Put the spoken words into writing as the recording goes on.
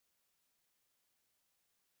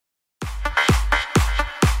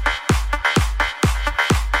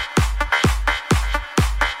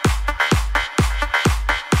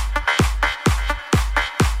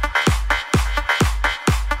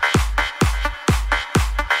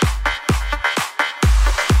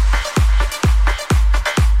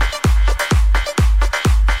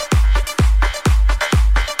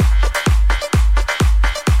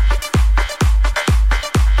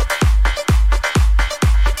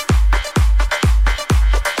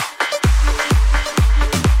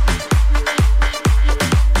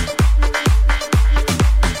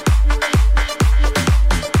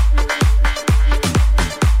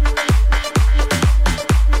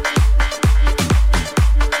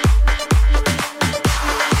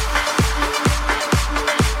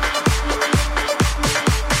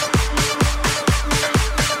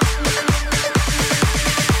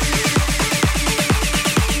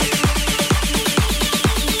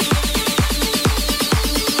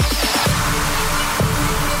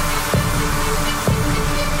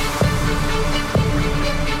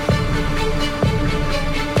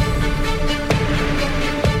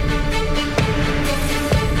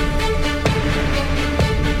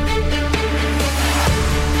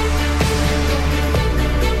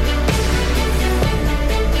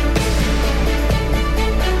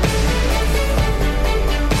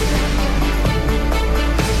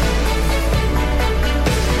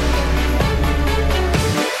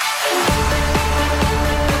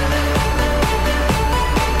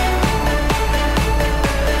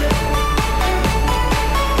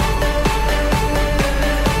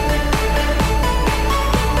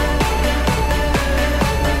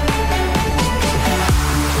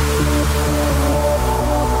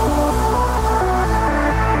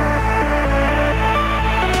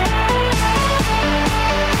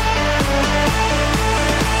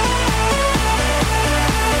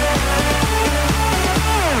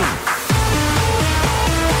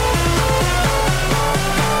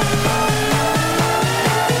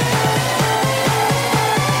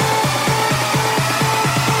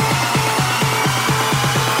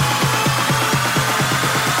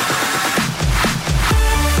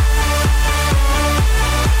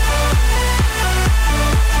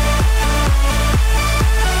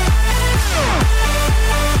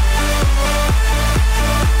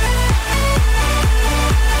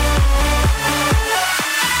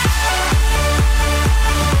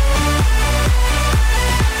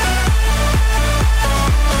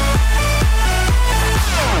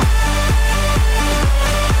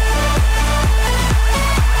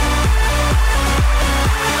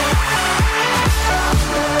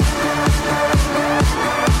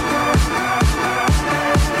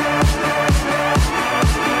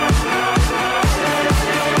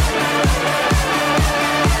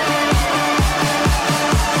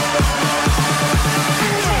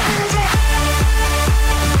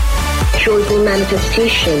Joyful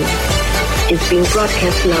Manifestation is being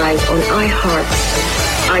broadcast live on iHeart,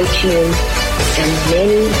 iTunes,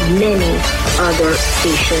 and many other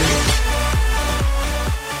stations.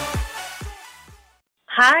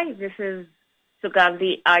 Hi, this is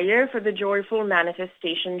Sugandhi Iyer for the Joyful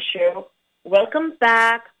Manifestation Show. Welcome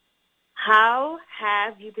back. How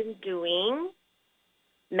have you been doing?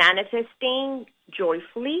 Manifesting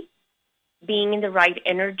joyfully, being in the right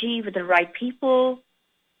energy with the right people,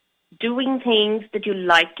 doing things that you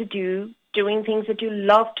like to do, doing things that you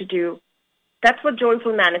love to do. That's what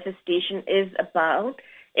joyful manifestation is about.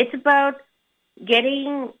 It's about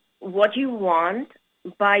getting what you want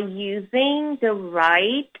by using the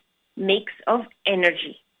right mix of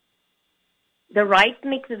energy. The right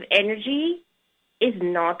mix of energy is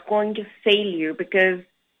not going to fail you because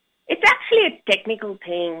it's actually a technical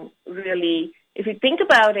thing, really. If you think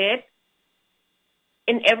about it,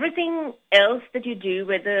 in everything else that you do,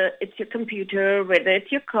 whether it's your computer, whether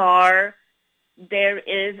it's your car, there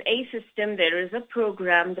is a system, there is a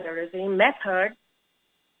program, there is a method.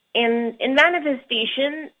 In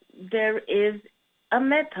manifestation, there is a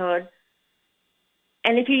method.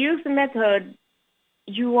 And if you use the method,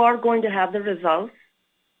 you are going to have the results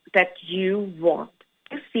that you want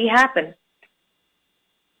to see happen.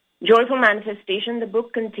 Joyful Manifestation, the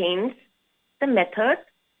book contains the method.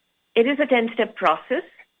 It is a 10-step process,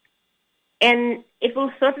 and it will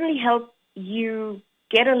certainly help you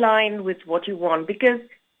get aligned with what you want. Because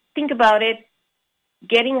think about it,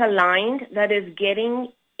 getting aligned, that is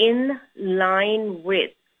getting in line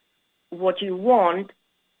with what you want,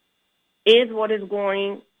 is what is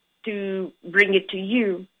going to bring it to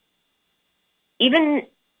you. Even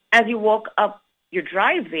as you walk up your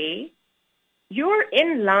driveway, you're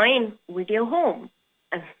in line with your home,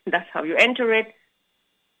 and that's how you enter it.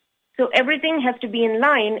 So everything has to be in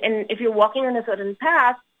line, and if you're walking on a certain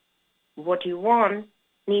path, what you want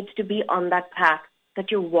needs to be on that path that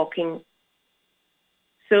you're walking.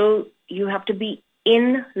 So you have to be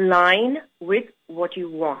in line with what you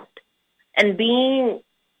want. And being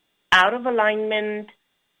out of alignment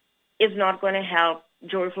is not going to help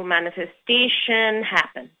joyful manifestation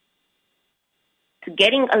happen. So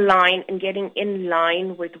getting aligned and getting in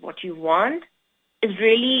line with what you want is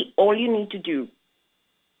really all you need to do.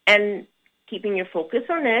 And keeping your focus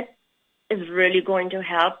on it is really going to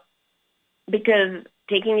help, because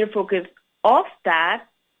taking your focus off that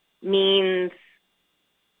means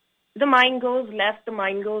the mind goes left, the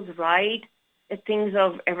mind goes right. It thinks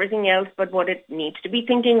of everything else but what it needs to be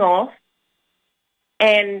thinking of.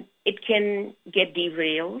 And it can get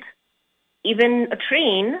derailed. Even a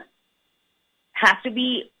train has to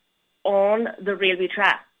be on the railway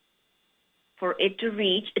track for it to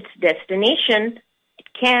reach its destination. It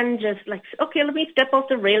can just okay, let me step off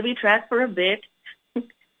the railway track for a bit and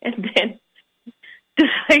then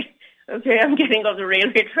decide, okay, I'm getting off the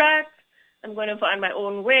railway track. I'm going to find my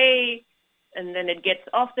own way. And then it gets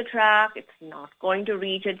off the track. It's not going to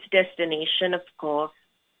reach its destination, of course.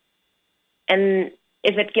 And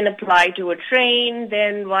if it can apply to a train,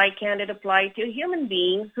 then why can't it apply to human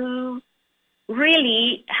beings who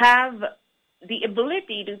really have the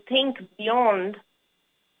ability to think beyond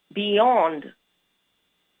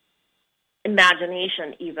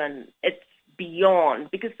imagination even. It's beyond,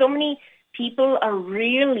 because so many people are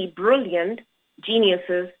really brilliant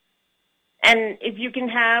geniuses. And if you can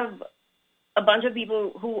have a bunch of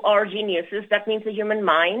people who are geniuses, that means the human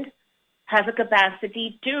mind has a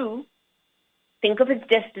capacity to think of its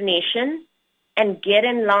destination and get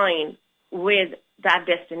in line with that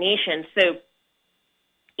destination. So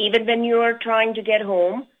even when you're trying to get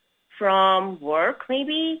home from work,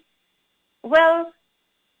 maybe, well,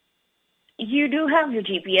 you do have your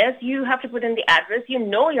GPS. You have to put in the address. You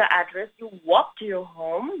know your address. You walk to your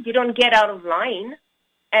home. You don't get out of line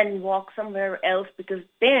and walk somewhere else, because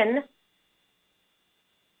then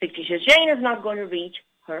fictitious Jane is not going to reach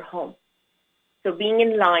her home. So being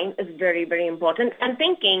in line is very, very important. And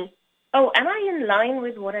thinking, oh, am I in line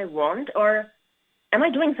with what I want, or am I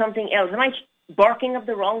doing something else? Am I barking up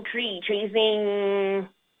the wrong tree, chasing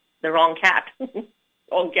the wrong cat?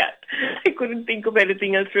 Wrong cat. I couldn't think of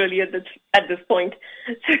anything else really at this point.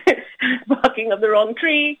 Barking up the wrong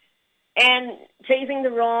tree and chasing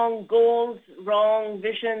the wrong goals, wrong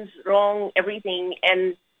visions, wrong everything.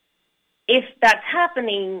 And if that's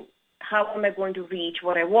happening, how am I going to reach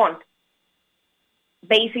what I want?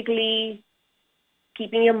 Basically,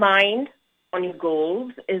 keeping your mind on your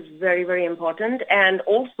goals is very, very important, and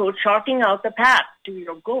also charting out the path to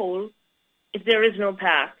your goal. If there is no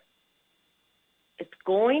path, it's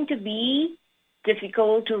going to be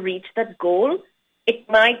difficult to reach that goal. It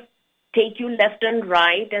might take you left and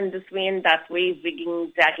right and this way and that way,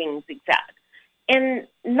 zigging, zagging, zigzag, and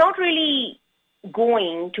not really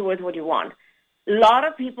going towards what you want. A lot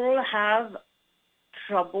of people have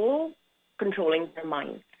trouble controlling their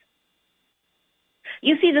minds.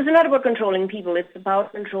 You see, this is not about controlling people. It's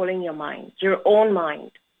about controlling your mind, your own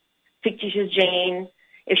mind. Fictitious Jane,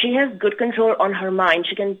 if she has good control on her mind,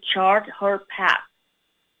 she can chart her path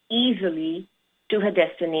easily to her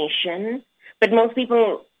destination. But most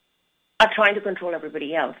people are trying to control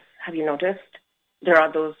everybody else. Have you noticed? There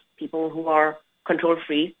are those people who are control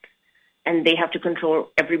freaks, and they have to control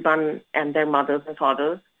everyone and their mothers and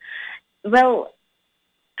fathers. Well,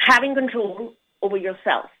 having control over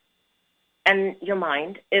yourself and your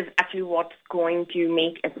mind is actually what's going to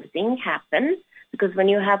make everything happen, because when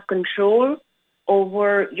you have control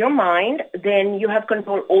over your mind, then you have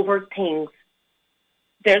control over things.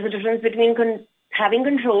 There's a difference between having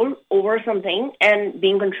control over something and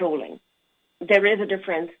being controlling. There is a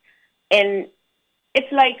difference. And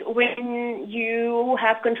it's like when you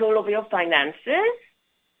have control over your finances,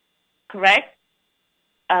 correct?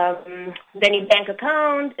 Then your bank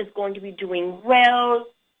account is going to be doing well.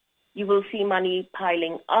 You will see money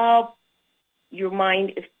piling up. Your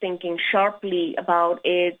mind is thinking sharply about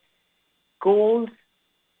its goals,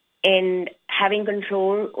 and having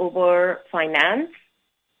control over finance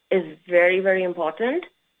is very, very important.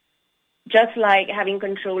 Just like having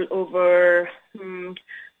control over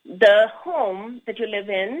the home that you live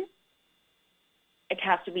in. It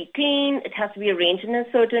has to be clean. It has to be arranged in a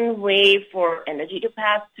certain way for energy to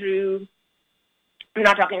pass through. I'm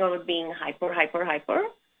not talking about being hyper,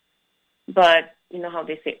 but you know how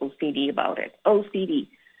they say OCD about it, OCD.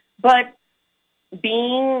 But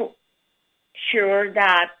being sure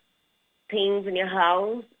that things in your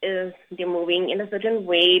house they're moving in a certain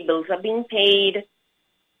way, bills are being paid,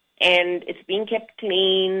 and it's being kept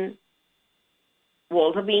clean.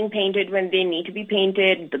 Walls are being painted when they need to be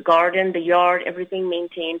painted, the garden, the yard, everything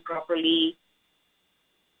maintained properly.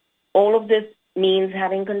 All of this means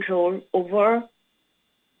having control over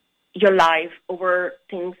your life, over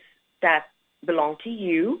things that belong to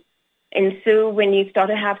you. And so when you start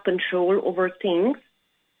to have control over things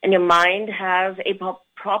and your mind has a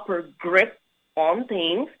proper grip on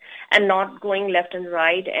things and not going left and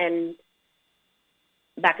right and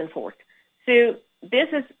back and forth. So this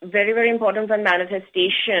is very, very important for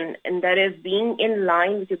manifestation, and that is being in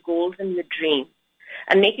line with your goals and your dreams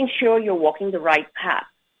and making sure you're walking the right path.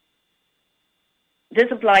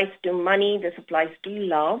 This applies to money. This applies to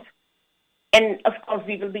love. And, of course,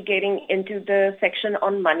 we will be getting into the section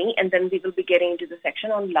on money, and then we will be getting into the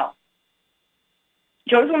section on love.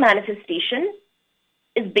 Joyful manifestation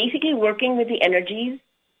is basically working with the energies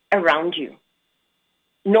around you,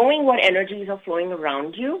 knowing what energies are flowing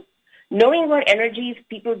around you, knowing what energies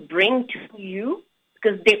people bring to you,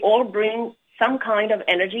 because they all bring some kind of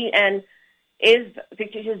energy. And if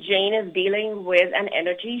fictitious Jane is dealing with an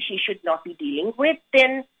energy she should not be dealing with,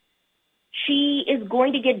 then she is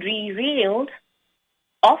going to get derailed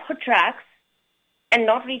off her tracks and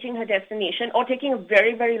not reaching her destination, or taking a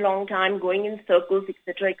very, very long time going in circles,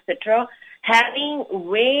 etc., having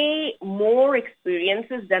way more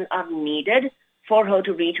experiences than are needed for her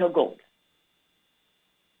to reach her goals.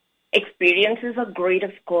 Experiences are great,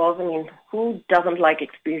 of course. I mean, who doesn't like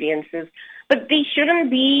experiences? But they shouldn't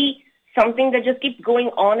be something that just keeps going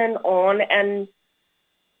on. And,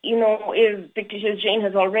 you know, if fictitious Jane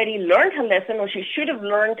has already learned her lesson, or she should have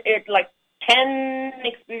learned it like 10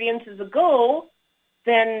 experiences ago,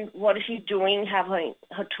 then what is she doing having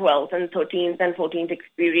her 12th and 13th and 14th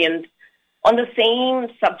experience on the same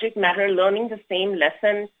subject matter, learning the same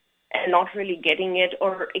lesson and not really getting it,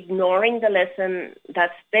 or ignoring the lesson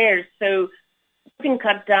that's there? So you can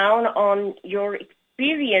cut down on your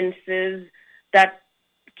experiences that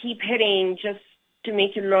keep hitting just to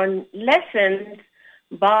make you learn lessons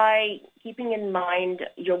by keeping in mind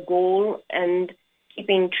your goal and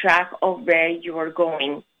keeping track of where you are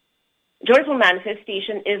going. Joyful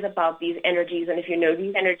manifestation is about these energies, and if you know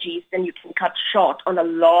these energies, then you can cut short on a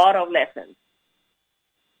lot of lessons.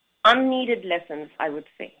 Unneeded lessons, I would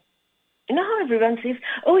say. You know how everyone says,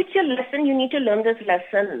 oh, it's your lesson, you need to learn this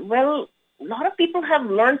lesson. Well, a lot of people have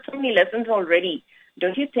learned so many lessons already,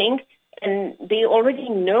 don't you think? And they already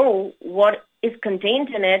know what is contained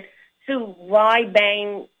in it. So why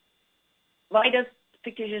does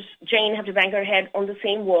fictitious Jane have to bang her head on the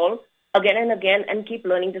same wall again and again and keep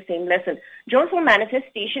learning the same lesson? Joyful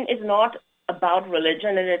manifestation is not about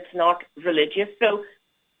religion, and it's not religious. So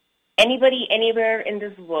anybody, anywhere in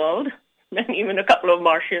this world, and even a couple of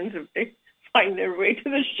Martians, if they find their way to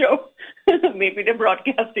the show, maybe they're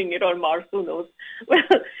broadcasting it on Mars, who knows? Well,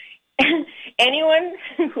 anyone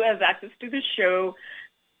who has access to the show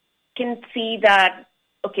can see that,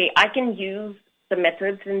 okay, I can use the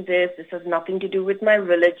methods in this. This has nothing to do with my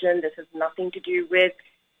religion. This has nothing to do with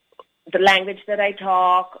the language that I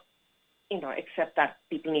talk, except that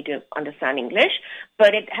people need to understand English.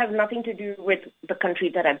 But it has nothing to do with the country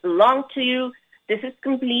that I belong to. This is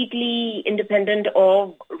completely independent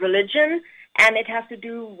of religion, and it has to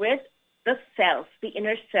do with the self, the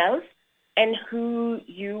inner self, and who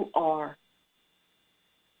you are.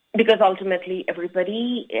 Because ultimately,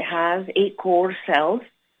 everybody has a core self,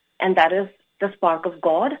 and that is the spark of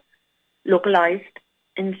God localized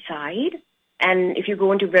inside. And if you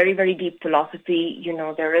go into very, very deep philosophy,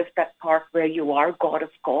 there is that part where you are God,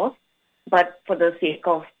 of course. But for the sake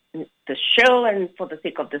of the show and for the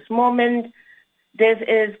sake of this moment, this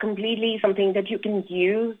is completely something that you can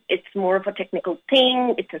use. It's more of a technical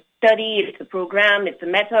thing. It's a study. It's a program. It's a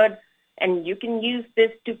method. And you can use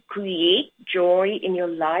this to create joy in your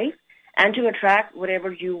life and to attract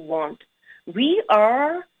whatever you want. We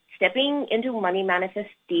are stepping into money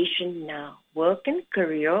manifestation now, work and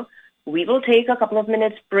career. We will take a couple of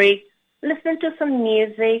minutes break, listen to some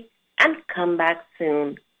music, and come back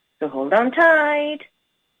soon. So hold on tight.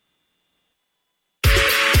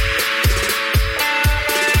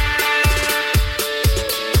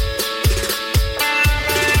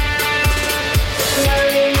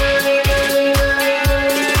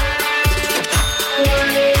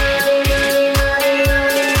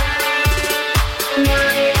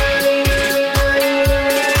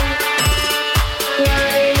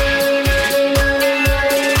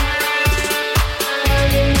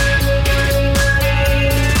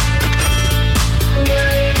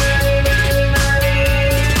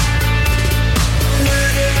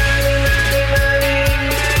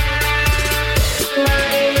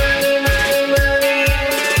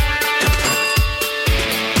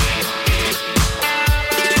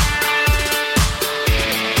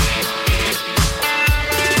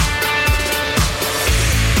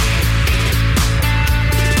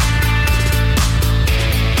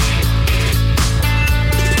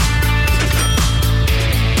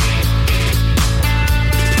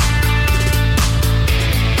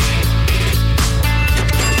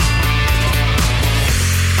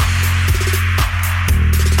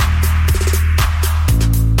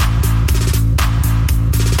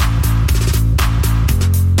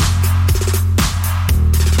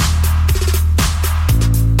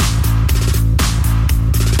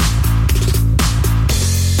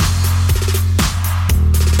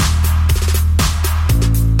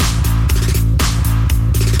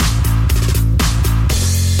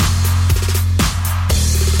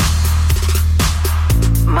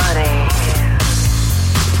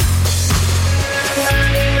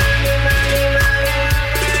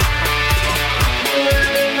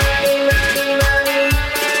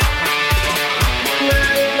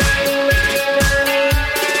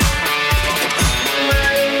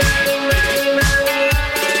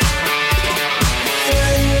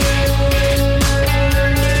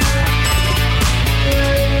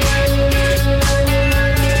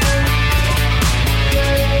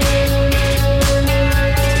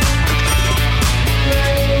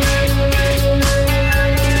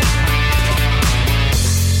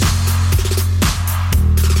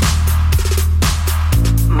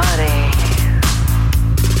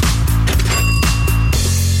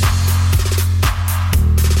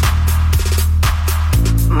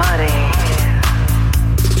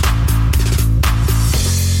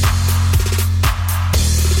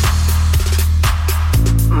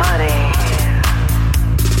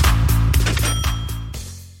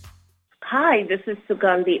 Hi, this is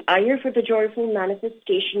Sugandhi Iyer for the Joyful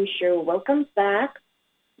Manifestation Show. Welcome back.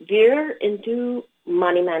 We're into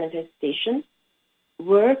money manifestation,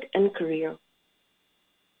 work and career.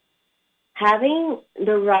 Having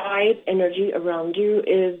the right energy around you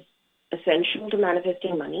is essential to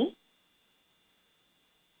manifesting money.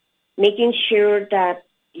 Making sure that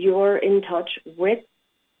you're in touch with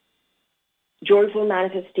joyful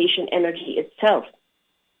manifestation energy itself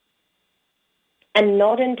and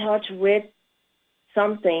not in touch with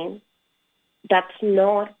something that's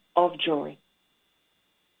not of joy.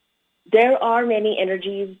 There are many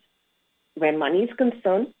energies where money is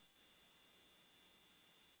concerned.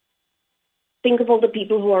 Think of all the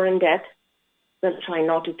people who are in debt. Well, try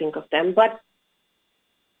not to think of them, but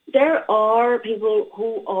there are people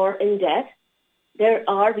who are in debt. There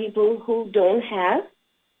are people who don't have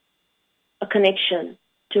a connection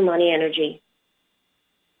to money energy.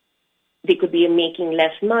 They could be making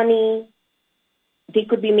less money. They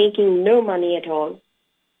could be making no money at all.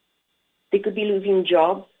 They could be losing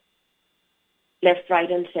jobs. left, right,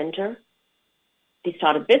 and center. They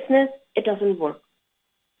start a business. It doesn't work.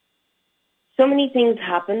 So many things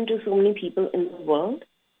happen to so many people in the world.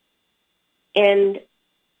 And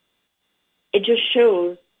it just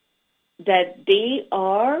shows that they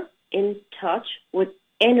are in touch with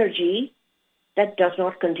energy that does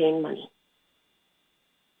not contain money.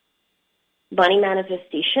 Money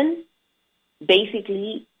manifestation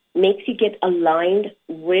basically makes you get aligned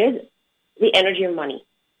with the energy of money.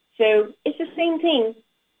 So it's the same thing,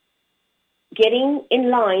 getting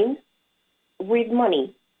in line with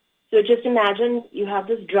money. So just imagine you have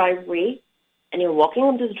this driveway and you're walking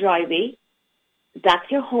on this driveway.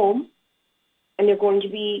 That's your home, and you're going to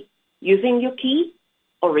be using your key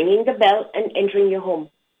or ringing the bell and entering your home.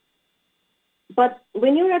 But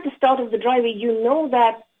when you're at the start of the driveway, you know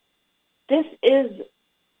that this is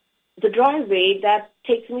the driveway that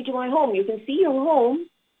takes me to my home. You can see your home,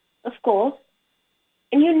 of course,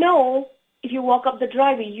 and you know if you walk up the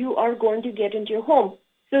driveway, you are going to get into your home.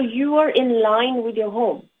 So you are in line with your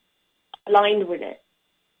home, aligned with it.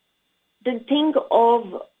 Then think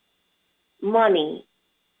of money.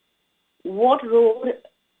 What road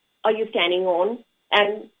are you standing on?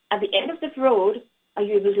 And at the end of that road, are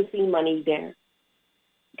you able to see money there?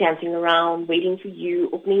 Dancing around, waiting for you,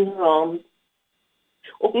 opening her arms,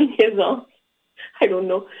 opening his arms. I don't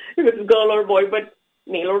know if it's a girl or boy, but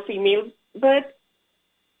male or female. But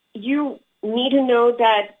you need to know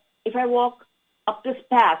that if I walk up this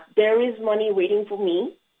path, there is money waiting for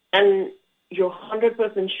me, and you're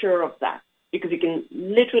 100% sure of that because you can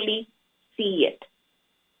literally see it.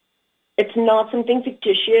 It's not something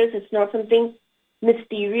fictitious. It's not something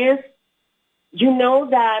mysterious. You know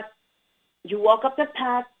that you walk up the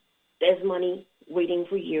path, there's money waiting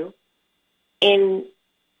for you. And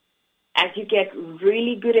as you get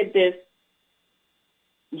really good at this,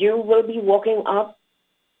 you will be walking up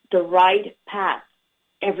the right path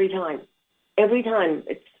every time. Every time.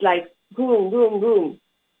 It's like boom, boom, boom.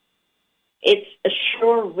 It's a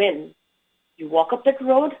sure win. You walk up that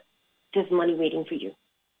road, there's money waiting for you.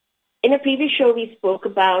 In a previous show, we spoke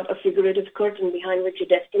about a figurative curtain behind which your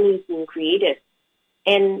destiny is being created.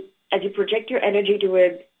 And as you project your energy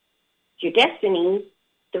towards your destiny,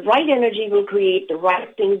 the right energy will create the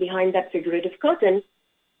right thing behind that figurative curtain.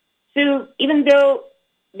 So even though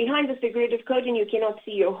behind the figurative curtain you cannot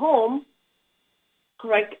see your home,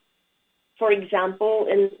 correct? For example,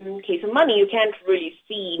 in case of money, you can't really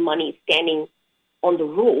see money standing on the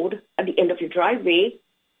road at the end of your driveway,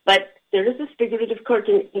 but there is this figurative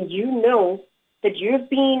curtain, and you know that you've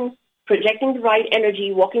been projecting the right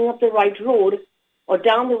energy, walking up the right road or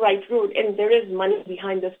down the right road, and there is money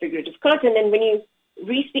behind this figurative curtain. And when you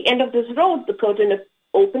reach the end of this road, the curtain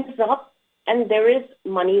opens up, and there is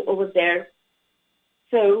money over there.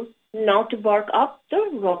 So not to bark up the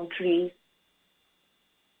wrong trees.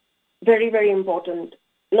 Very, very important.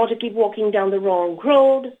 Not to keep walking down the wrong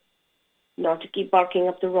road, not to keep barking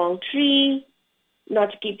up the wrong tree,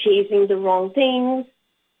 not to keep chasing the wrong things.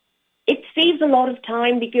 It saves a lot of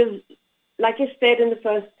time because, like I said in the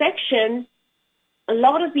first section, a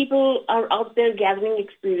lot of people are out there gathering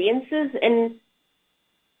experiences and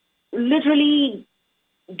literally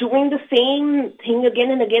doing the same thing again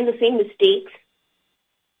and again, the same mistakes.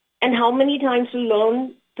 And how many times to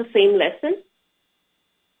learn the same lesson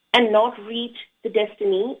and not reach the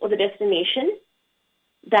destiny or the destination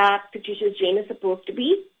that fictitious Jane is supposed to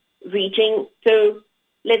be reaching. So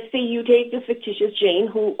let's say you take the fictitious Jane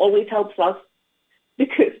who always helps us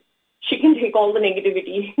because she can take all the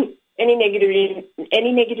negativity, any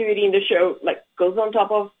negativity in the show, like goes on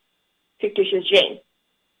top of fictitious Jane.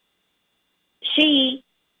 She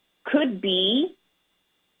could be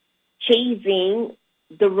chasing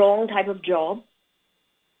the wrong type of job,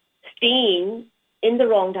 staying in the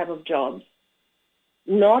wrong type of jobs,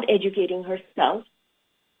 not educating herself,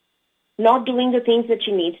 not doing the things that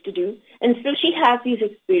she needs to do. And so she has these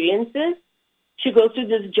experiences. She goes to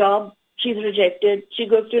this job, she's rejected. She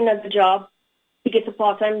goes to another job, she gets a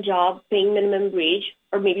part-time job, paying minimum wage,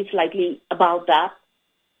 or maybe slightly above that.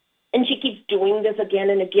 And she keeps doing this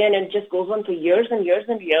again and again, and it just goes on for years and years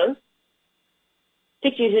and years.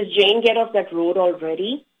 Fictitious Jane, get off that road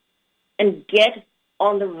already and get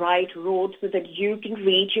on the right road so that you can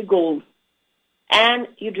reach your goals and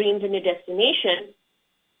your dreams and your destination.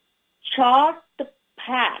 Chart the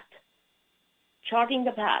path, charting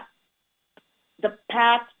the path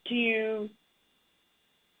to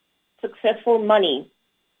successful money.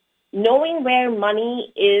 Knowing where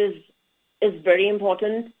money is very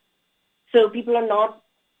important, so people are not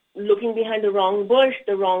looking behind the wrong bush,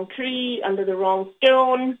 the wrong tree, under the wrong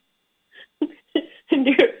stone, and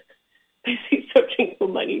they're busy searching for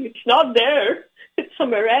money. It's not there.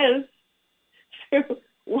 somewhere else. So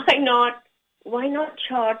why not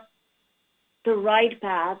chart the right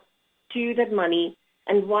path to that money,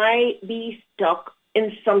 and why be stuck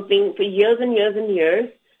in something for years and years and years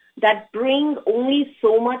that bring only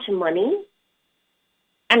so much money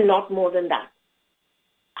and not more than that?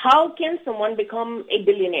 How can someone become a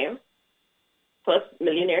billionaire, first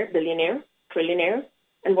millionaire, billionaire, trillionaire,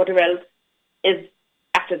 and whatever else is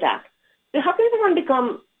after that? So how can someone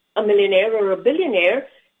become a millionaire or a billionaire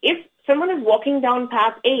if someone is walking down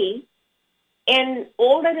path A and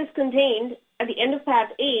all that is contained at the end of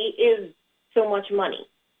path A is so much money?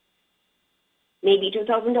 Maybe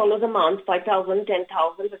 $2,000 a month, $5,000, $10,000,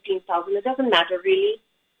 $15,000, it doesn't matter really.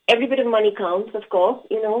 Every bit of money counts, of course.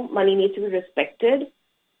 Money needs to be respected.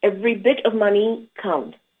 Every bit of money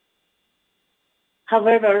counts.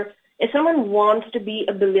 However, if someone wants to be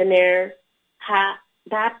a billionaire,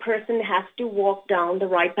 that person has to walk down the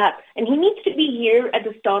right path. And he needs to be here at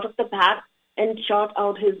the start of the path and chart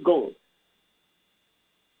out his goals.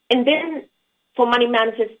 And then for money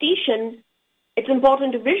manifestation, it's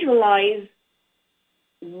important to visualize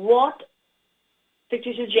what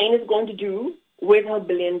fictitious Jane is going to do with her $1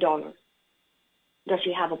 billion. Does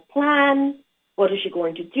she have a plan? What is she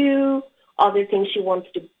going to do? Are there things she wants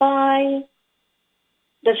to buy?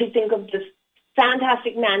 Does she think of this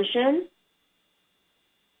fantastic mansion,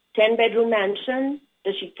 10-bedroom mansion?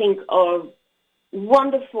 Does she think of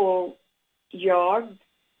wonderful yards?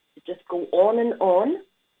 Just go on and on.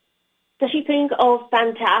 Does she think of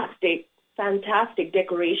fantastic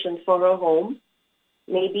decorations for her home?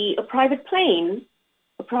 Maybe a private plane,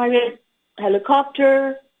 a private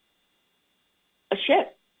helicopter, a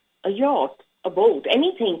ship, a yacht, a boat,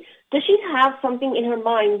 anything. Does she have something in her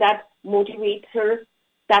mind that motivates her,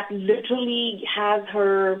 that literally has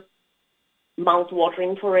her mouth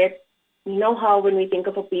watering for it? You know how when we think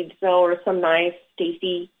of a pizza or some nice,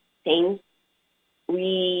 tasty thing,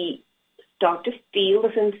 we start to feel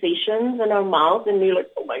the sensations in our mouth and we're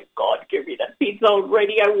like, oh my God, give me that pizza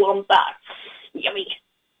already. I want that. Yummy.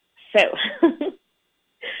 So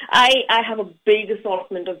I have a big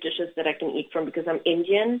assortment of dishes that I can eat from because I'm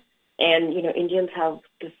Indian, and Indians have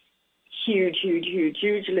this huge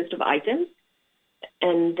list of items,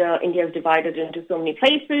 and India is divided into so many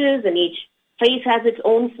places, and each place has its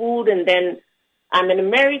own food. And then I'm in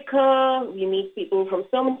America. We meet people from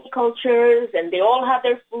so many cultures, and they all have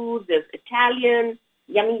their food. There's Italian,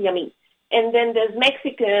 yummy. And then there's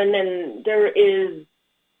Mexican, and there is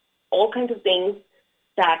all kinds of things,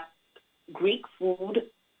 that Greek food,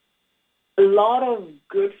 a lot of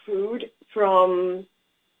good food from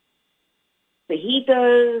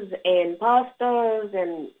fajitas and pastas,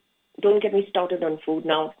 and don't get me started on food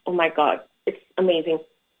now. Oh my God, it's amazing.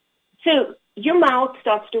 So your mouth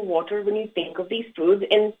starts to water when you think of these foods,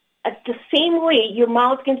 and at the same way, your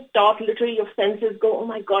mouth can start, literally your senses go, oh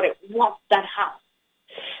my God, I want that house.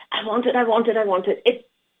 I want it. It's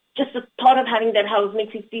just the thought of having that house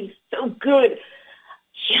makes you feel so good.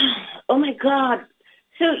 Yeah, oh my God.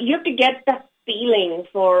 So you have to get that feeling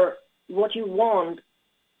for what you want.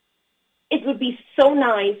 It would be so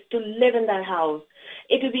nice to live in that house.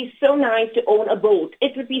 It would be so nice to own a boat.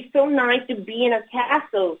 It would be so nice to be in a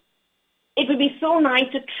castle. It would be so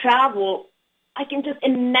nice to travel. I can just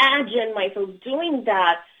imagine myself doing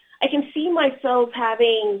that. I can see myself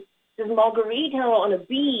having this margarita on a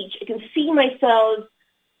beach. I can see myself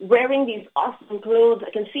wearing these awesome clothes. I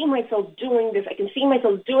can see myself doing this. I can see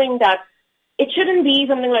myself doing that. It shouldn't be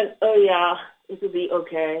something like, oh yeah, it will be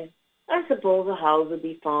okay. I suppose a house would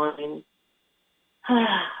be fine.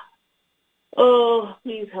 Oh,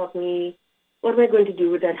 please help me. What am I going to do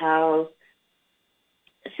with that house?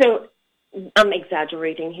 So I'm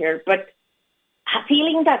exaggerating here, but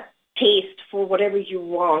feeling that taste for whatever you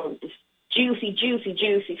want, this juicy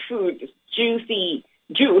food, this juicy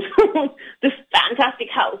juice, this fantastic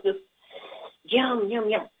house, this yum.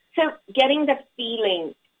 So getting that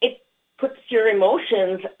feeling, it puts your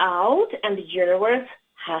emotions out, and the universe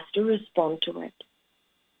has to respond to it.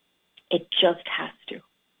 It just has to.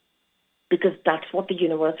 Because that's what the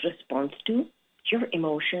universe responds to, your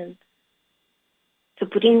emotions. So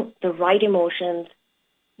putting the right emotions,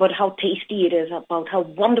 about how tasty it is, about how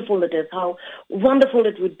wonderful it is, how wonderful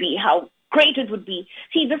it would be, how great it would be.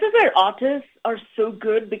 See, this is where artists are so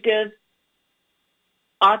good, because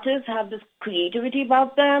artists have this creativity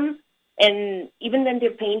about them. And even when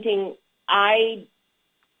they're painting, I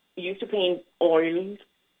used to paint oils.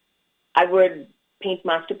 I would paint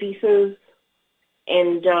masterpieces.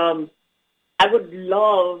 And I would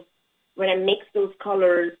love when I mix those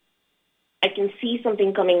colors, I can see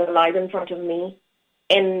something coming alive in front of me.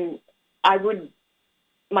 And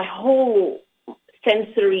my whole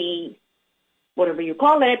sensory, whatever you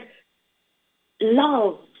call it,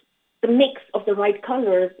 love the mix of the right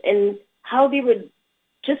colors and how they would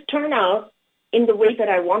just turn out in the way that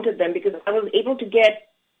I wanted them, because I was able to get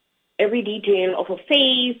every detail of a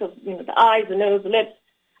face, of the eyes, the nose, the lips.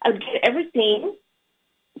 I would get everything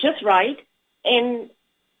just right, and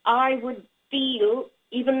I would feel,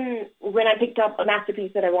 even when I picked up a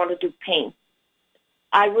masterpiece that I wanted to paint,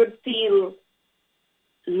 I would feel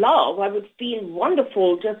love. I would feel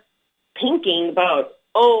wonderful just thinking about,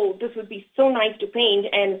 oh, this would be so nice to paint,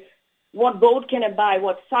 and what board can I buy,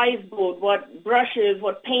 what size board, what brushes,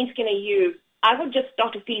 what paints can I use. I would just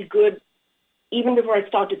start to feel good even before I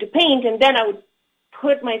started to paint, and then I would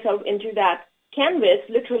put myself into that canvas,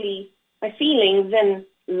 literally my feelings and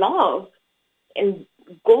love, and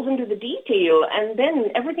goes into the detail, and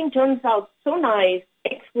then everything turns out so nice,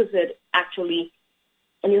 exquisite, actually,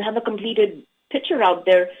 and you have a completed picture out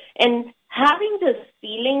there. And having this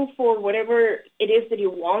feeling for whatever it is that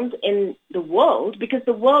you want in the world, because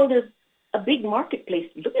the world is a big marketplace.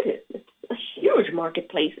 Look at it. It's a huge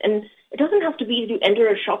marketplace. And it doesn't have to be to enter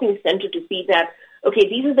a shopping center to see that, okay,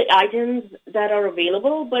 these are the items that are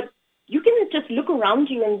available, but you can just look around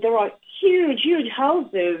you and there are huge, huge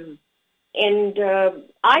houses and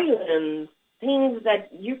islands, things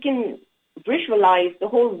that you can visualize. The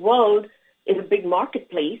whole world is a big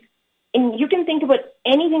marketplace. And you can think about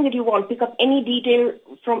anything that you want, pick up any detail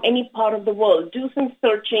from any part of the world, do some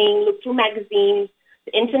searching, look through magazines.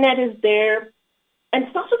 The internet is there, and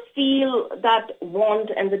start to feel that want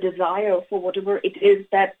and the desire for whatever it is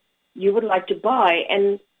that you would like to buy,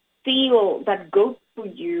 and feel that go through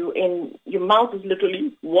you, and your mouth is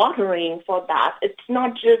literally watering for that. It's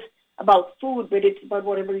not just about food, but it's about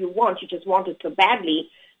whatever you want. You just want it so badly,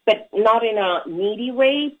 but not in a needy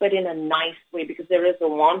way, but in a nice way, because there is a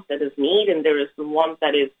want that is need, and there is the want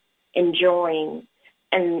that is enjoying.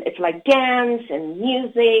 And it's like dance and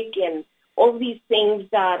music and all these things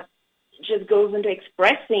that just goes into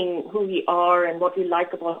expressing who we are and what we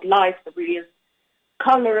like about life, the various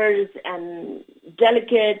colors and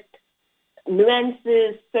delicate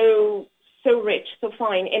nuances, so rich, so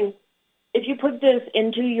fine. And if you put this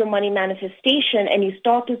into your money manifestation and you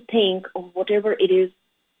start to think of whatever it is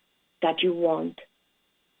that you want,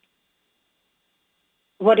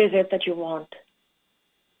 what is it that you want?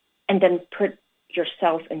 And then put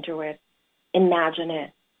yourself into it, imagine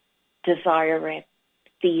it, desire it,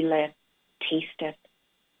 feel it, taste it.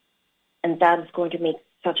 And that is going to make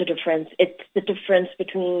such a difference. It's the difference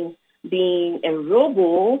between being a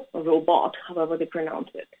robot, however they pronounce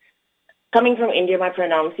it. Coming from India, my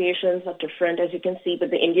pronunciations are different, as you can see, but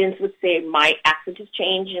the Indians would say my accent has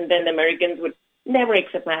changed, and then the Americans would never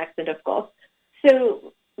accept my accent, of course.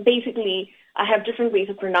 So basically, I have different ways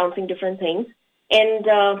of pronouncing different things, and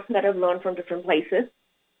that I've learned from different places.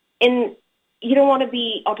 And you don't want to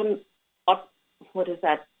be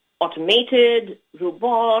automated,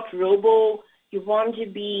 robot, robo. You want to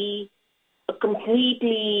be a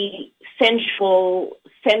completely sensual,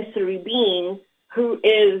 sensory being who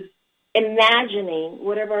is imagining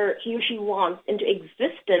whatever he or she wants into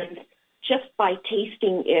existence just by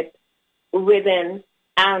tasting it within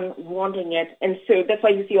and wanting it. And so that's why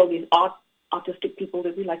you see all these artistic people.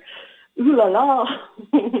 They'll be like, ooh la la.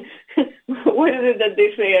 What is it that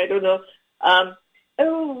they say? I don't know.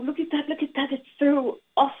 Oh, look at that, it's so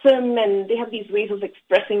awesome. And they have these ways of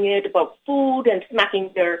expressing it about food and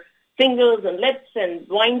smacking their fingers and lips and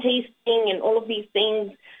wine tasting and all of these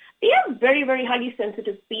things. They are very, very highly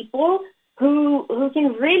sensitive people who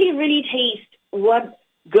can really, really taste what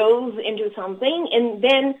goes into something. And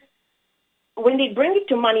then when they bring it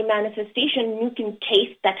to money manifestation, you can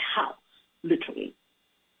taste that house, literally.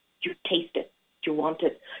 You taste it. You want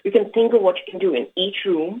it. You can think of what you can do in each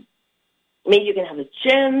room. Maybe you can have a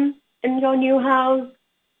gym in your new house.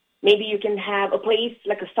 Maybe you can have a place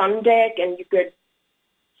like a sun deck and you could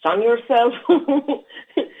sun yourself.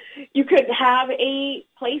 You could have a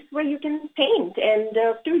place where you can paint and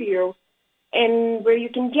a studio, and where you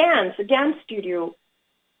can dance, a dance studio.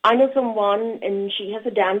 I know someone, and she has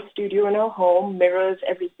a dance studio in her home, mirrors,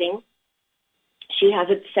 everything. She has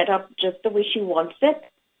it set up just the way she wants it.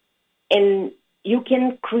 And you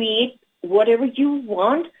can create whatever you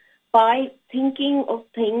want by thinking of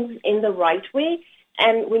things in the right way.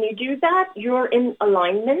 And when you do that, you're in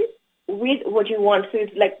alignment with what you want. So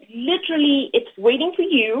it's like literally it's waiting for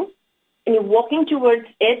you, and you're walking towards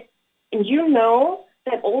it, and you know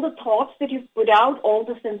that all the thoughts that you've put out, all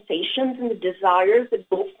the sensations and the desires that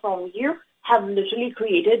go from you have literally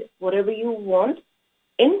created whatever you want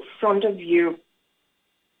in front of you.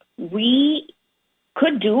 We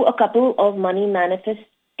could do a couple of money manifestation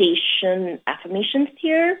manifestation affirmations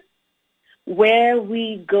here where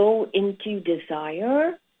we go into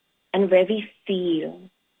desire and where we feel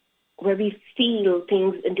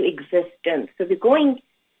things into existence. So we're going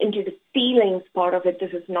into the feelings part of it.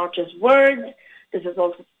 This is not just words. This is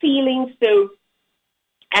also feelings. So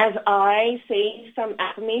as I say some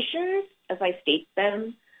affirmations, as I state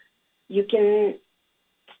them, you can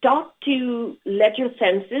start to let your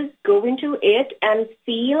senses go into it and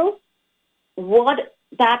feel what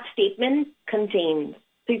that statement contains.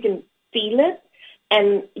 So you can feel it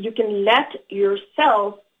and you can let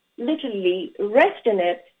yourself literally rest in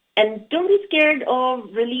it. And don't be scared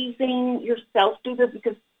of releasing yourself to this,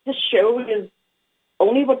 because the show is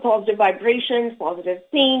only about positive vibrations, positive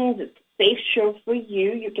things. It's a safe show for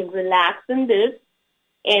you. You can relax in this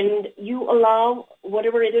and you allow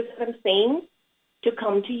whatever it is that I'm saying to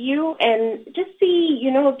come to you, and just see,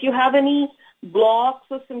 if you have any blocks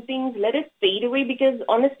or some things, let it fade away, because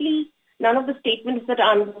honestly, none of the statements that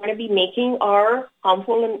I'm going to be making are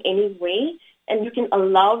harmful in any way, and you can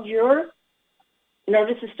allow your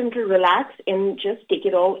nervous system to relax and just take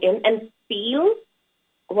it all in and feel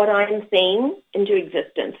what I'm saying into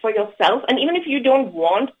existence for yourself. And even if you don't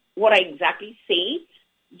want what I exactly say,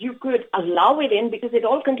 you could allow it in, because it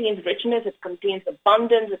all contains richness, it contains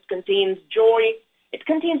abundance, it contains joy, it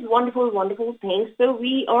contains wonderful, wonderful things. So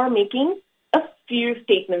we are making a few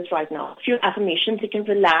statements right now, a few affirmations. You can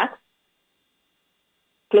relax.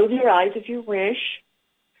 Close your eyes if you wish.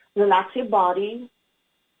 Relax your body.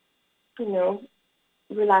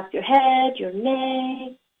 Relax your head, your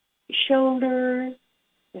neck, your shoulders,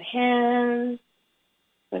 your hands.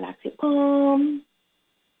 Relax your palms,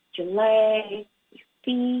 your legs, your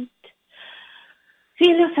feet.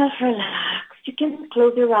 Feel yourself relax. You can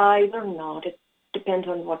close your eyes or not. It depends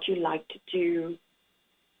on what you like to do.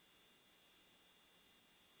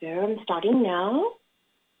 So I'm starting now.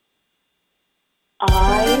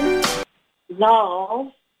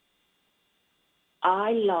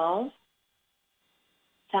 I love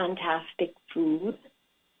fantastic food.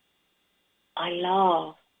 I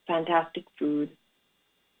love fantastic food.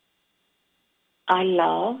 I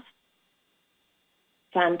love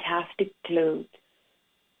fantastic clothes.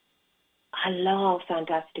 I love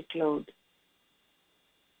fantastic clothes.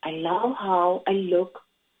 I love how I look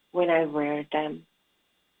when I wear them.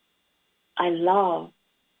 I love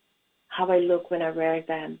how I look when I wear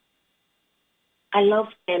them. I love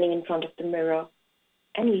standing in front of the mirror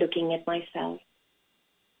and looking at myself.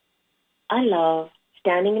 I love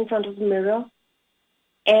standing in front of the mirror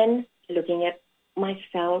and looking at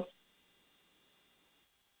myself.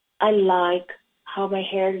 I like how my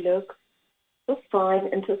hair looks, so fine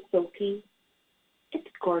and so silky. It's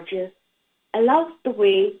gorgeous. I love the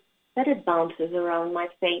way that it bounces around my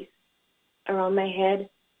face, around my head.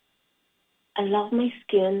 I love my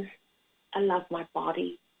skin. I love my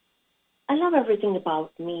body. I love everything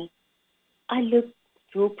about me. I look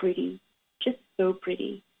so pretty, just so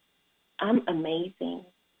pretty. I'm amazing.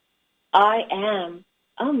 I am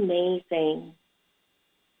amazing.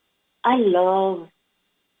 I love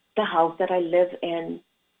the house that I live in.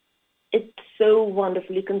 It's so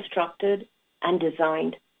wonderfully constructed and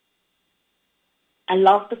designed. I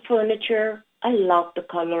love the furniture. I love the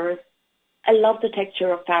colors. I love the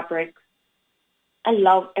texture of fabric. I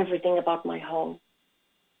love everything about my home.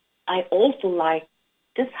 I also like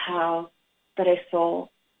this house that I saw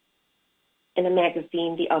in a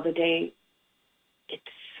magazine the other day. It's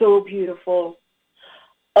so beautiful.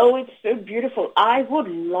 Oh, it's so beautiful. I would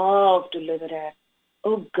love to live in it.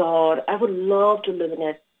 Oh, God, I would love to live in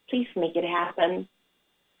it. Please make it happen.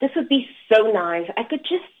 This would be so nice. I could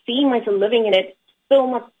just see myself living in it. So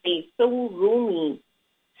much space, so roomy,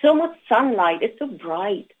 so much sunlight. It's so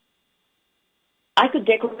bright. I could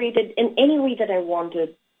decorate it in any way that I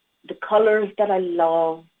wanted. The colors that I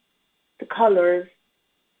love, the colors,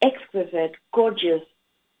 exquisite, gorgeous,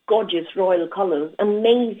 gorgeous royal colors,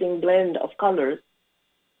 amazing blend of colors.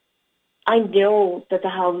 I know that the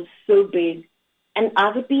house is so big and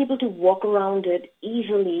I would be able to walk around it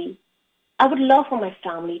easily. I would love for my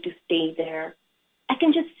family to stay there. I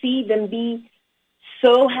can just see them be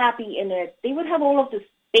so happy in it. They would have all of the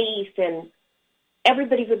space and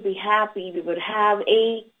everybody would be happy. We would have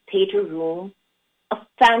a theater room, a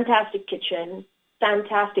fantastic kitchen,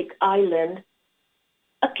 fantastic island,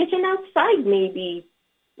 a kitchen outside maybe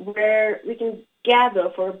where we can gather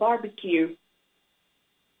for a barbecue.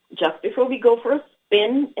 Just before we go for a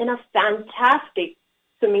spin in a fantastic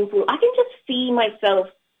swimming pool. I can just see myself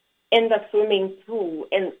in the swimming pool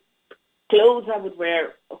and clothes I would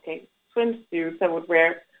wear, swimsuits I would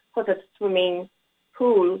wear for the swimming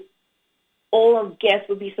pool. all our guests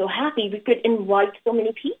would be so happy. We could invite so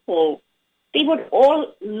many people. They would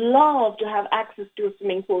all love to have access to a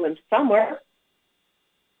swimming pool in summer.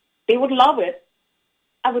 They would love it.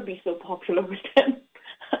 I would be so popular with them.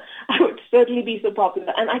 I would certainly be so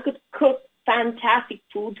popular. And I could cook fantastic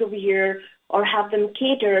foods over here or have them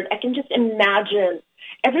catered. I can just imagine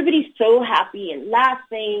everybody's so happy and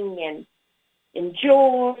laughing and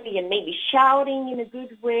enjoy and maybe shouting in a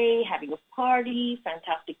good way, having a party,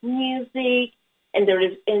 fantastic music, and there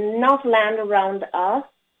is enough land around us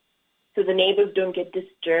so the neighbors don't get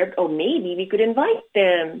disturbed. Or maybe we could invite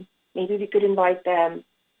them.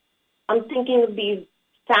 I'm thinking of these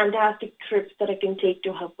fantastic trips that I can take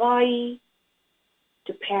to Hawaii,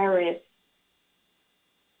 to Paris,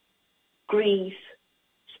 Greece,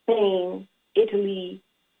 Spain, Italy,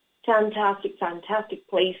 fantastic, fantastic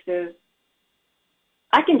places.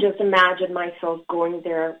 I can just imagine myself going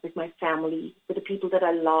there with my family, with the people that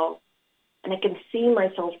I love, and I can see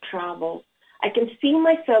myself travel. I can see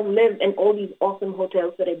myself live in all these awesome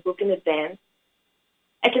hotels that I book in advance.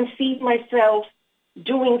 I can see myself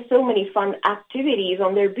doing so many fun activities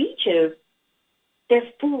on their beaches. Their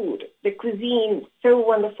food, their cuisine, so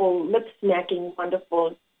wonderful, lip-smacking,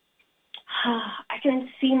 wonderful. I can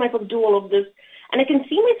see myself do all of this, and I can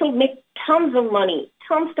see myself make tons of money,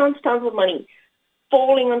 tons of money,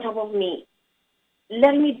 falling on top of me,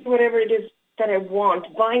 letting me do whatever it is that I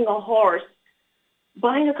want, buying a horse,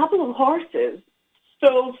 buying a couple of horses.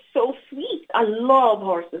 So sweet. I love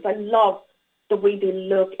horses. I love the way they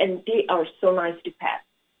look, and they are so nice to pet.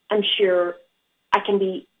 I'm sure I can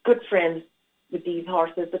be good friends with these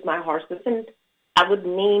horses, with my horses, and I would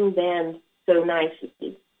name them so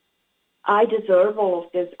nicely. I deserve all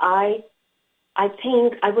of this. I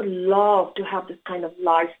think I would love to have this kind of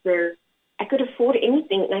life where I could afford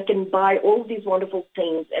anything and I can buy all these wonderful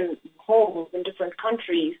things and homes in different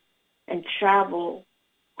countries and travel,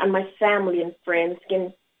 and my family and friends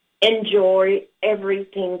can enjoy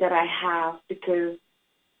everything that I have because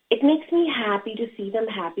it makes me happy to see them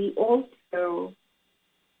happy also.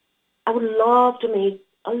 I would love to make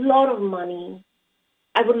a lot of money.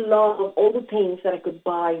 I would love all the things that I could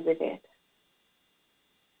buy with it.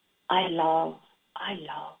 I love.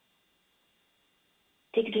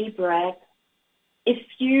 Take a deep breath. If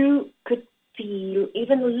you could feel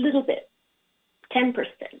even a little bit, 10%,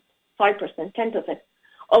 5%, 10%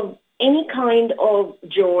 of any kind of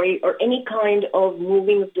joy or any kind of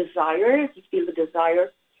moving of desire, if you feel the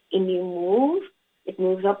desire in you move, it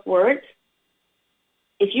moves upwards.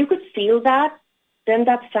 If you could feel that, then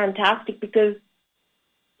that's fantastic because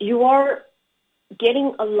you are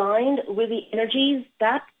getting aligned with the energies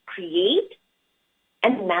that create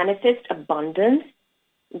and manifest abundance.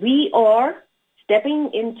 We are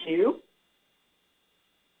stepping into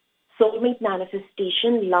soulmate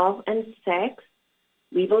manifestation, love, and sex.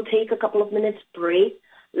 We will take a couple of minutes break,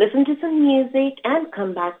 listen to some music, and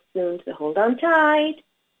come back soon. So hold on tight.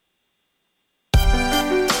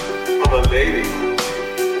 For the lady.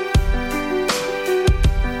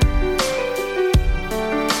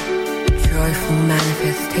 Joyful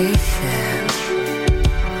manifestation,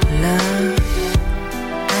 love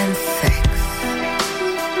and sex.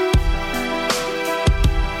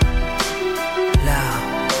 Love.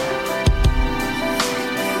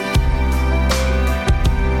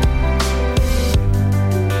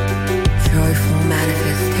 Joyful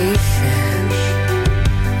manifestation,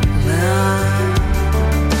 love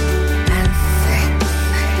and sex.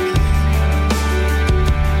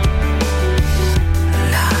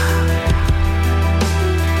 Love.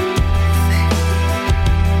 Sex.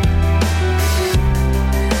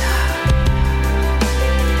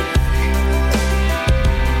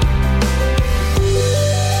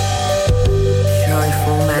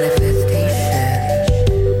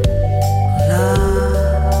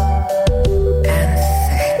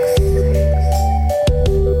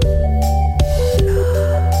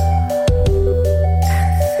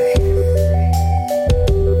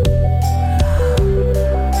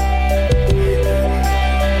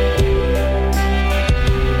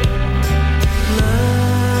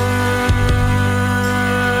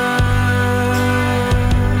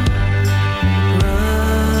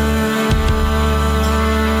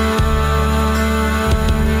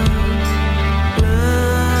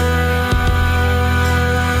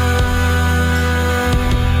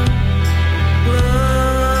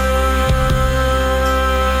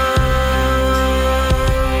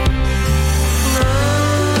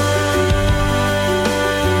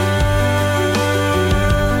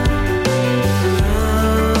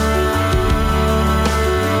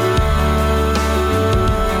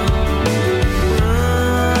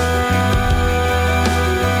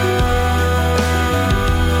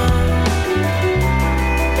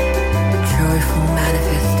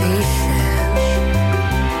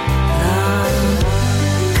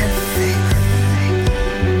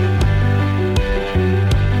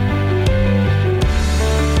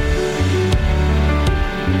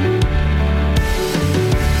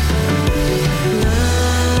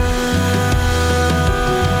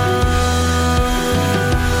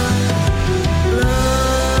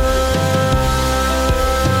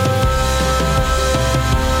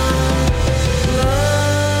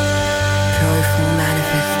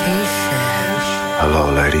 Hello,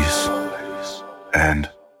 ladies and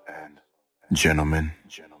gentlemen.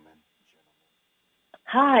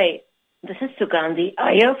 Hi, this is Sugandhi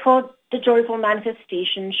Iyer for the Joyful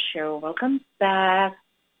Manifestation Show. Welcome back.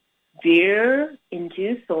 We're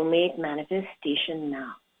into soulmate manifestation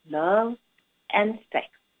now. Love and sex.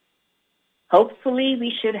 Hopefully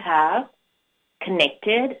we should have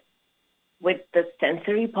connected with the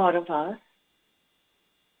sensory part of us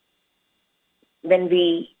when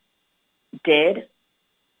we did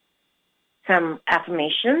some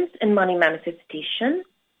affirmations in money manifestation.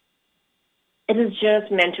 It is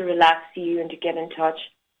just meant to relax you and to get in touch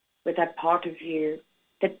with that part of you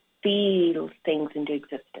that feels things into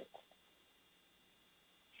existence.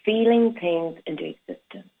 Feeling things into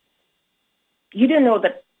existence. You do know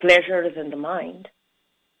that pleasure is in the mind,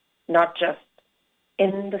 not just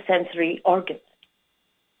in the sensory organs.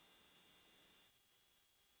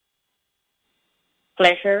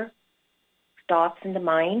 Pleasure starts in the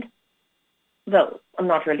mind. Well, I'm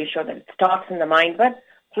not really sure that it starts in the mind, but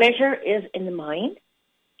pleasure is in the mind.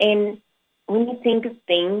 And when you think of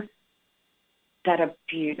things that are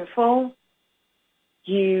beautiful,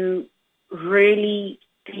 you really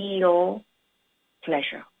feel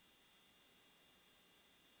pleasure.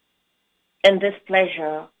 And this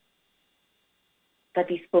pleasure that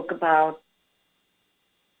we spoke about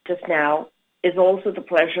just now is also the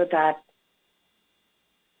pleasure that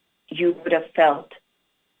you would have felt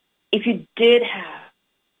if you did have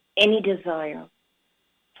any desire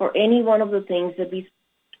for any one of the things that we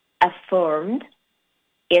affirmed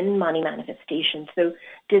in money manifestation. So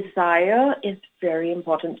desire is very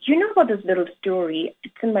important. You know about this little story?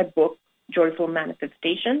 It's in my book, Joyful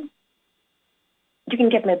Manifestation. You can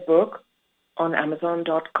get my book on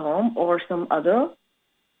Amazon.com or some other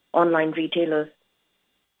online retailers.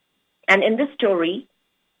 And in this story,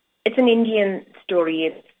 it's an Indian story,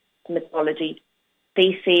 it's mythology.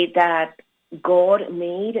 They say that God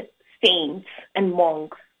made saints and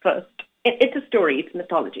monks first. It's a story, it's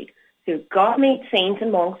mythology. So God made saints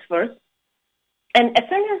and monks first. And as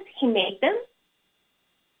soon as he made them,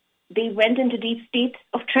 they went into deep states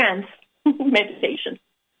of trance, meditation.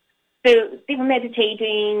 So they were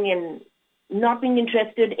meditating and not being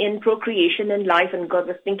interested in procreation and life. And God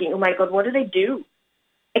was thinking, oh my God, what did I do?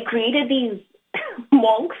 I created these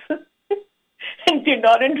monks and they're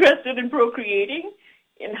not interested in procreating.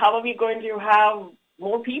 And how are we going to have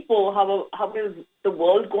more people? How is the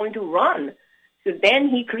world going to run? So then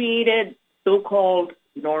he created so-called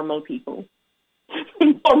normal people,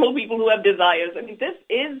 normal people who have desires. I mean, this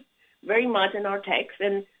is very much in our text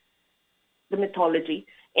and the mythology.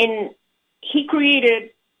 And he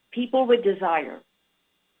created people with desire.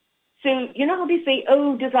 So you know how they say,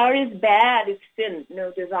 oh, desire is bad, it's sin.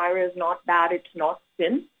 No, desire is not bad, it's not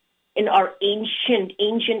sin. In our ancient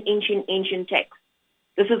text.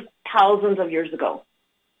 This is thousands of years ago.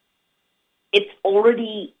 It's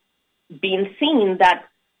already been seen that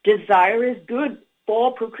desire is good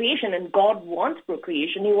for procreation, and God wants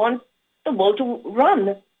procreation. He wants the world to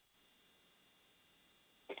run.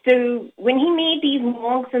 So when he made these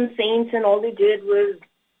monks and saints and all they did was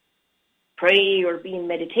pray or be in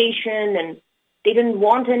meditation, and they didn't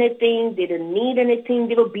want anything, they didn't need anything,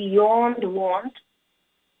 they were beyond want.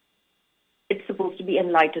 It's supposed to be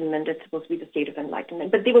enlightenment. It's supposed to be the state of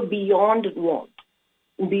enlightenment. But they were beyond want,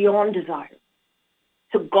 beyond desire.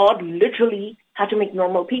 So God literally had to make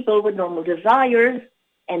normal people with normal desires.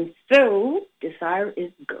 And so desire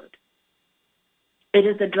is good. It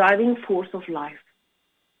is the driving force of life.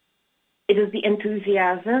 It is the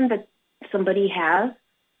enthusiasm that somebody has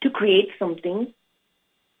to create something,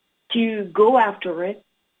 to go after it,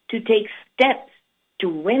 to take steps to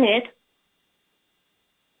win it,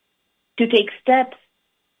 to take steps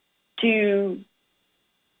to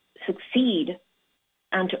succeed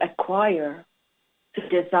and to acquire. So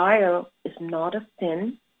desire is not a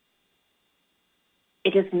sin.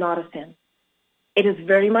 It is not a sin. It is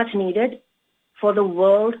very much needed for the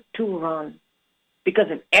world to run. Because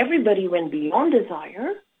if everybody went beyond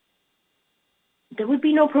desire, there would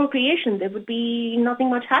be no procreation. There would be nothing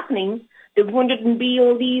much happening. There wouldn't be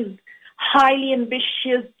all these highly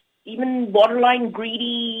ambitious, even borderline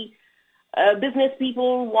greedy business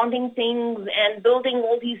people wanting things and building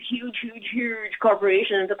all these huge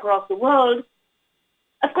corporations across the world.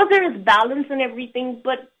 Of course, there is balance in everything,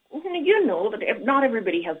 but you know that not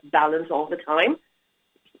everybody has balance all the time.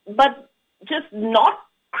 But just not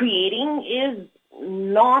creating is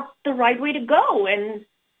not the right way to go. And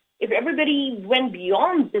if everybody went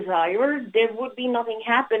beyond desire, there would be nothing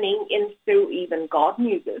happening. And so even God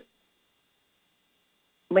knew this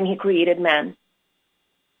when he created man.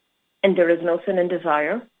 And there is no sin in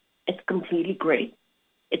desire. It's completely great.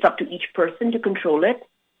 It's up to each person to control it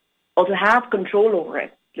or to have control over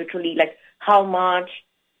it. Literally, like how much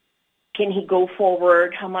can he go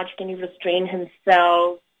forward? How much can he restrain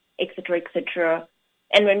himself, etc., etc.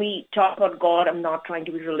 And when we talk about God, I'm not trying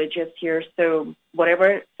to be religious here. So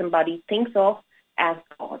whatever somebody thinks of as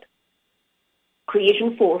God.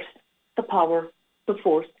 Creation force, the power, the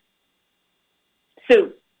force.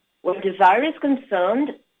 So when desire is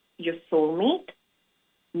concerned, your soulmate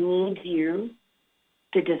needs you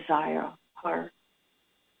to desire her.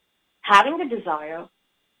 Having the desire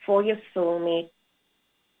for your soulmate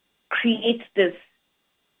creates this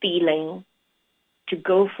feeling to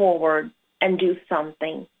go forward and do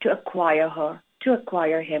something, to acquire her, to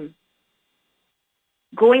acquire him.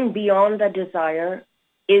 Going beyond that desire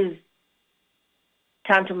is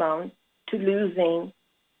tantamount to losing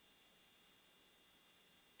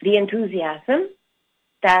the enthusiasm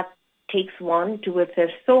that takes one towards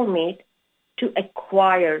their soulmate to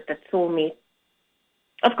acquire that soulmate.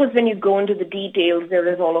 Of course, when you go into the details,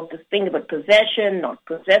 there is all of this thing about possession, not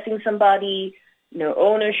possessing somebody, no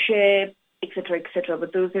ownership, etc., etc.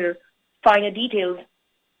 But those are finer details.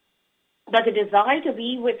 But the desire to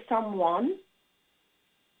be with someone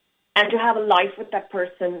and to have a life with that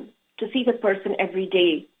person, to see that person every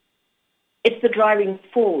day, it's the driving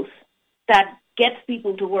force that gets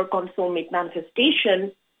people to work on soulmate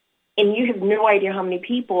manifestation. And you have no idea how many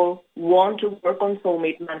people want to work on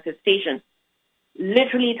soulmate manifestation.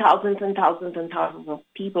 Literally thousands and thousands and thousands of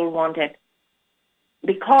people want it.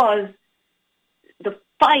 Because the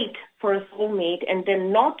fight for a soulmate and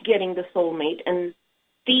then not getting the soulmate and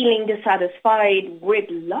feeling dissatisfied with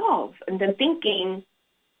love and then thinking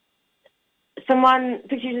someone,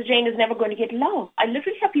 fictitious Jane, is never going to get love. I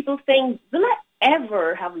literally have people saying, will I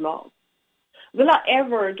ever have love? Will I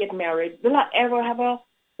ever get married? Will I ever have a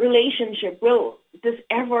relationship? Will this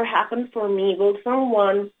ever happen for me? Will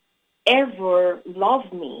someone ever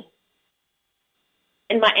love me?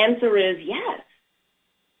 And my answer is yes.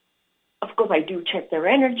 Of course, I do check their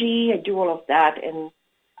energy. I do all of that. And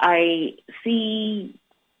I see,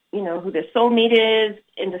 who their soulmate is,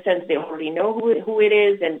 in the sense they already know who it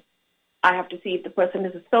is. And I have to see if the person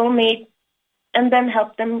is a soulmate and then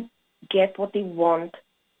help them get what they want.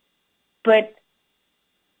 But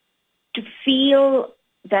to feel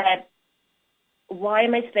that, why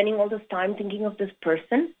am I spending all this time thinking of this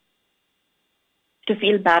person? To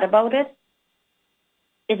feel bad about it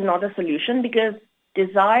is not a solution, because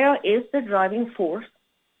desire is the driving force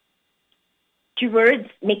towards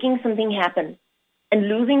making something happen. And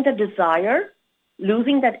losing the desire,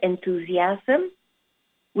 losing that enthusiasm,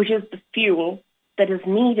 which is the fuel that is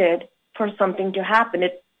needed for something to happen,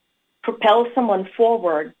 it propels someone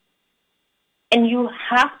forward. And you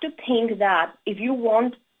have to think that if you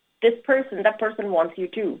want this person, that person wants you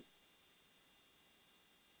too.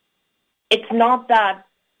 It's not that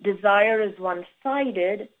desire is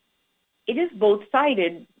one-sided. It is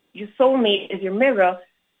both-sided. Your soulmate is your mirror.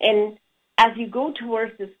 And as you go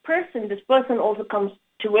towards this person also comes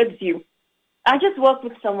towards you. I just worked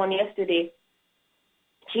with someone yesterday.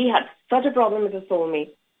 She had such a problem with her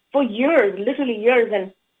soulmate for years, literally years,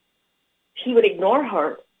 and he would ignore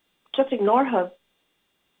her, just ignore her.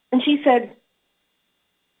 And she said,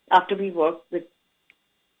 after we worked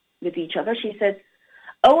with each other, she said,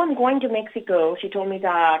 oh, I'm going to Mexico. She told me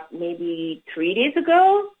that maybe 3 days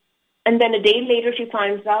ago. And then a day later, she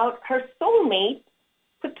finds out her soulmate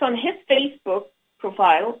puts on his Facebook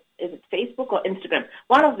profile, is it Facebook or Instagram,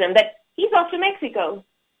 one of them, that he's off to Mexico.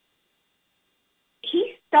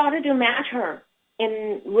 He started to match her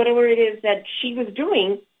in whatever it is that she was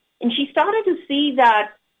doing, and she started to see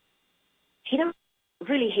that he doesn't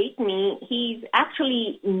really hate me. He's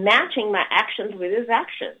actually matching my actions with his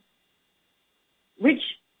actions, which,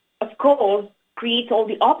 of course, creates all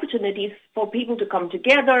the opportunities for people to come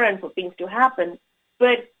together and for things to happen.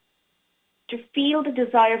 But to feel the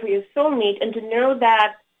desire for your soulmate and to know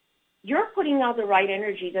that you're putting out the right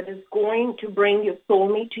energy that is going to bring your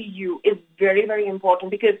soulmate to you is very, very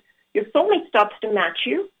important, because your soulmate starts to match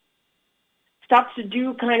you, starts to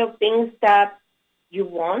do kind of things that you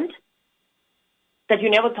want, that you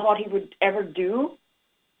never thought he would ever do,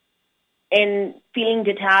 and feeling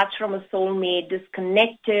detached from a soulmate,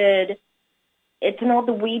 disconnected, it's not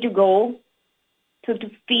the way to go. So to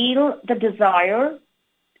feel the desire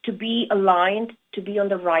to be aligned, to be on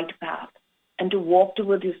the right path, and to walk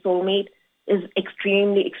towards your soulmate is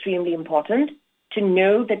extremely, extremely important, to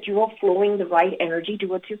know that you are flowing the right energy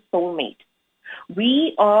towards your soulmate.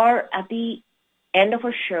 We are at the end of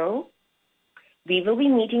our show. We will be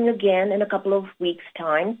meeting again in a couple of weeks'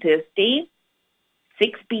 time, Thursday,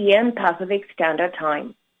 6 p.m. Pacific Standard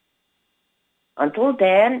Time. Until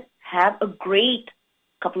then, have a great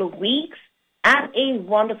couple of weeks and a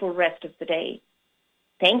wonderful rest of the day.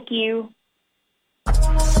 Thank you.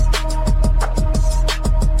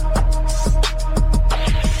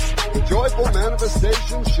 The Joyful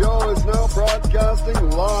Manifestation Show is now broadcasting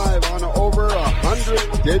live on over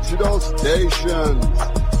 100 digital stations.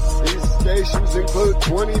 These stations include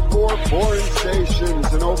 24 foreign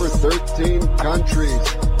stations in over 13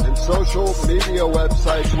 countries and social media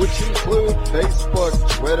websites, which include Facebook,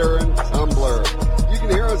 Twitter, and Tumblr. You can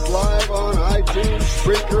hear us live on iTunes,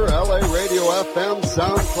 Spreaker, LA Radio FM,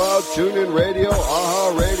 SoundCloud, TuneIn Radio,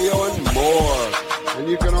 AHA Radio, and more. And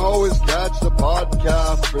you can always catch the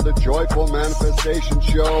podcast for the Joyful Manifestation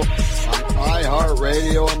Show on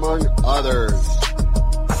iHeartRadio, among others.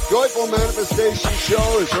 Joyful Manifestation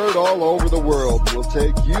Show is heard all over the world. We'll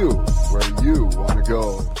take you where you want to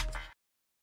go.